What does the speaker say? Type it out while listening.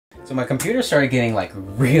So my computer started getting like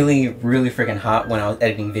really freaking hot when I was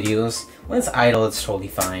editing videos. When it's idle, it's totally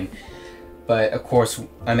fine. But of course,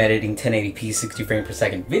 I'm editing 1080p 60 frames per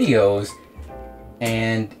second videos,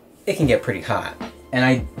 and it can get pretty hot. And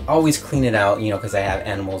I always clean it out, you know, because I have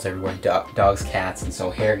animals everywhere, dogs, cats, and so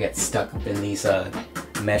hair gets stuck up in these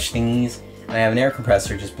mesh thingies. And I have an air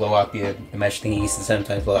compressor, just blow out the mesh thingies and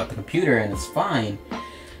sometimes blow out the computer, and it's fine.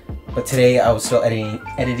 But today I was still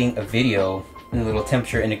editing a video, and the little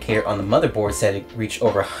temperature indicator on the motherboard said it reached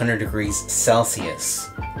over 100 degrees Celsius,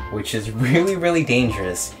 which is really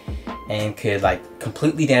dangerous and could like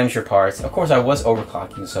completely damage your parts. Of course, I was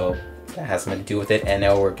overclocking, so that has something to do with it. And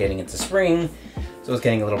now we're getting into spring, so it's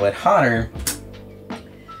getting a little bit hotter.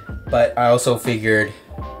 But I also figured,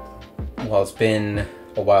 well, it's been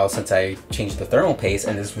a while since I changed the thermal paste,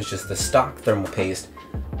 and this was just the stock thermal paste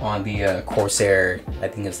on the Corsair, I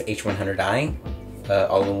think it's the H100i,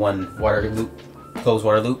 all-in-one water loop, closed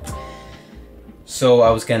water loop. So I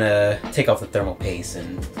was gonna take off the thermal paste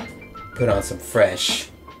and put on some fresh,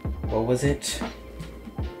 what was it?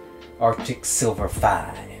 Arctic Silver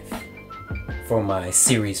 5 for my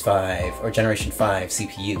Series 5 or Generation 5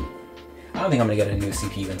 CPU. I don't think I'm gonna get a new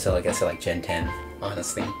CPU until I guess like Gen 10,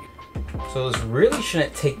 honestly. So this really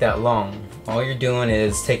shouldn't take that long. All you're doing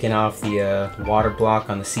is taking off the water block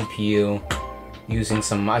on the CPU, using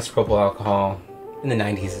some isopropyl alcohol. In the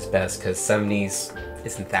 90s is best, because 70s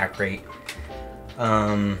isn't that great.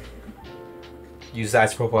 Use the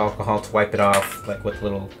isopropyl alcohol to wipe it off, like with a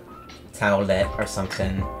little towelette or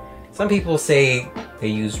something. Some people say they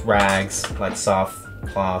use rags, like soft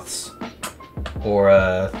cloths, or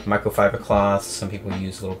microfiber cloths. Some people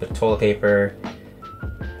use a little bit of toilet paper.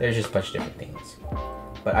 There's just a bunch of different things.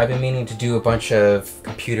 But I've been meaning to do a bunch of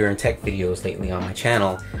computer and tech videos lately on my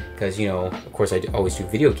channel, because, you know, of course I always do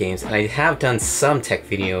video games, and I have done some tech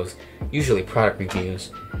videos, usually product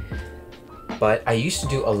reviews. But I used to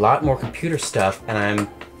do a lot more computer stuff, and I'm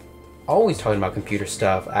always talking about computer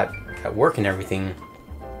stuff at work and everything.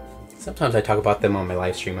 Sometimes I talk about them on my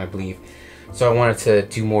live stream, I believe. So I wanted to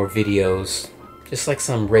do more videos, just like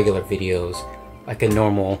some regular videos, like a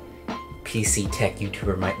normal PC tech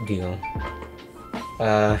YouTuber might do.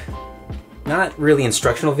 Not really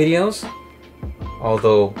instructional videos,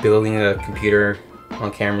 although building a computer on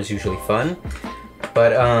camera is usually fun.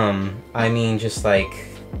 But I mean just like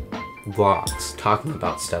vlogs, talking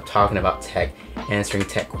about stuff, talking about tech, answering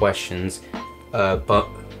tech questions,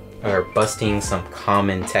 busting some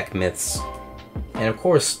common tech myths. And of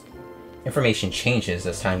course, information changes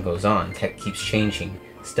as time goes on. Tech keeps changing,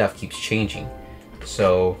 stuff keeps changing.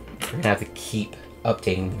 So we're gonna have to keep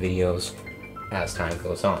updating the videos as time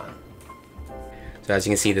goes on. So as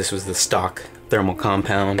you can see, this was the stock thermal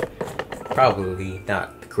compound. Probably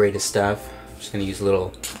not the greatest stuff. I'm just gonna use a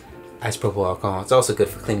little isopropyl alcohol. It's also good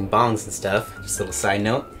for cleaning bongs and stuff. Just a little side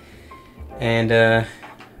note. And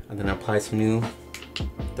then apply some new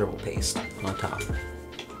thermal paste on top.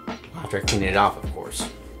 After I clean it off, of course.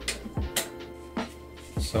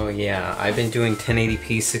 So yeah, I've been doing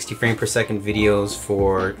 1080p 60 frame per second videos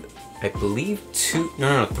for, I believe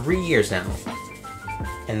 3 years now.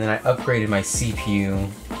 And then I upgraded my CPU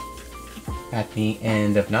at the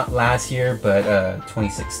end of not last year, but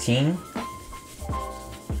 2016.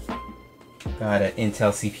 Got an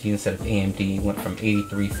Intel CPU instead of AMD. Went from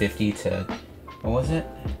 8350 to, what was it?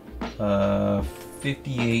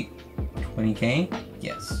 5820K?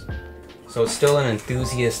 Yes. So it's still an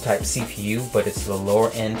enthusiast type CPU, but it's the lower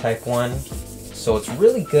end type one. So it's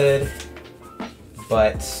really good,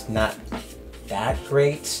 but not that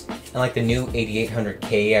great. And like the new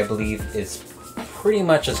 8800K, I believe, is pretty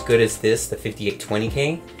much as good as this, the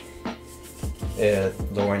 5820K.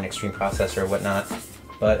 Lower end extreme processor or whatnot.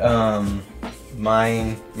 But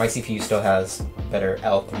my CPU still has better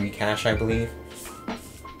L3 cache, I believe.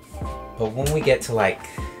 But when we get to like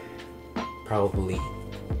probably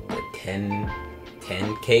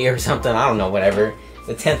 10K or something, I don't know, whatever,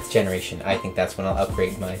 the 10th generation, I think that's when I'll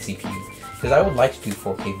upgrade my CPU, because I would like to do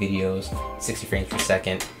 4K videos, 60 frames per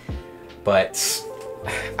second, but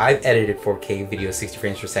I've edited 4K videos 60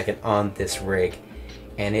 frames per second on this rig,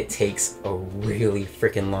 and it takes a really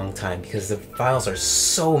freaking long time because the files are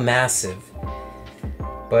so massive.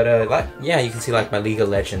 But like, yeah, you can see like my League of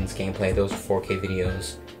Legends gameplay, those are 4K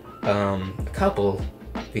videos. A couple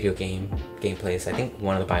video game gameplays. I think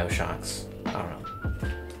one of the Bioshocks. I don't know.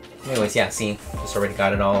 Anyways, yeah, see, just already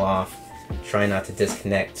got it all off. Trying not to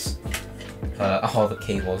disconnect all the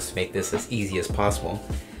cables to make this as easy as possible.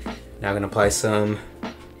 Now I'm gonna apply some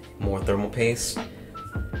more thermal paste.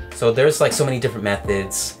 So there's like so many different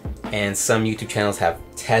methods, and some YouTube channels have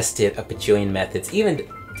tested a bajillion methods, even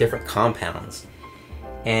different compounds.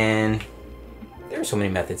 And there are so many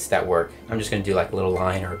methods that work. I'm just gonna do like a little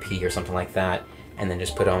line or a P or something like that, and then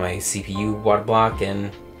just put on my CPU water block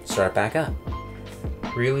and start it back up.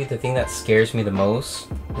 Really, the thing that scares me the most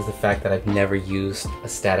is the fact that I've never used a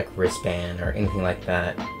static wristband or anything like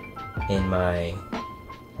that in my,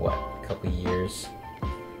 what, couple years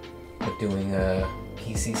of doing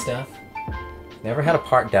PC stuff. Never had a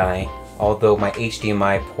part die, although my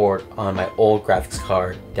HDMI port on my old graphics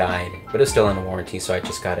card died, but it's still under warranty, so I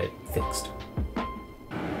just got it fixed.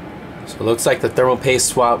 So it looks like the thermal paste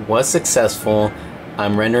swap was successful.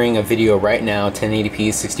 I'm rendering a video right now,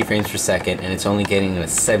 1080p, 60 frames per second, and it's only getting a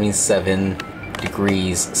 77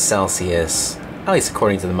 degrees Celsius, at least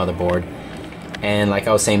according to the motherboard. And like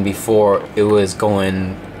I was saying before, it was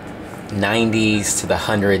going 90s to the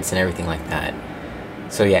hundreds and everything like that.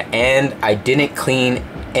 So yeah, and I didn't clean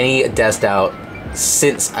any dust out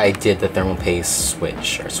since I did the thermal paste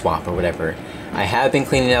switch or swap or whatever. I have been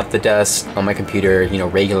cleaning up the dust on my computer, you know,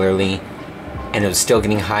 regularly, and it was still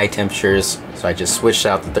getting high temperatures, so I just switched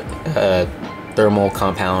out the thermal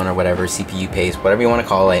compound or whatever, CPU paste, whatever you want to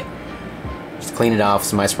call it. Just cleaned it off,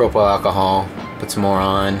 some isopropyl alcohol, put some more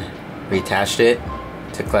on, reattached it.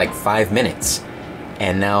 Took like 5 minutes,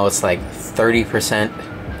 and now it's like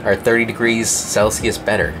 30% or 30 degrees Celsius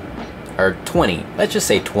better, or 20. Let's just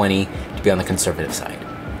say 20 to be on the conservative side.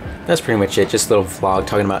 That's pretty much it. Just a little vlog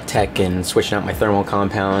talking about tech and switching out my thermal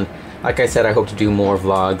compound. Like I said, I hope to do more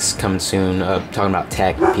vlogs coming soon, talking about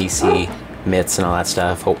tech, PC, myths, and all that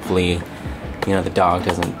stuff. Hopefully, you know, the dog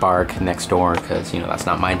doesn't bark next door, because, you know, that's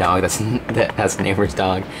not my dog. That's the neighbor's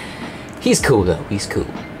dog. He's cool though. He's cool.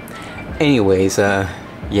 Anyways,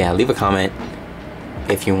 yeah, leave a comment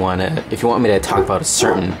if you want me to talk about a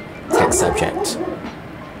certain tech subject,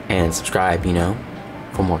 and subscribe, you know,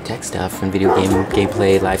 for more tech stuff and video game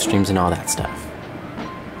gameplay, live streams, and all that stuff.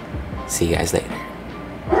 See you guys later.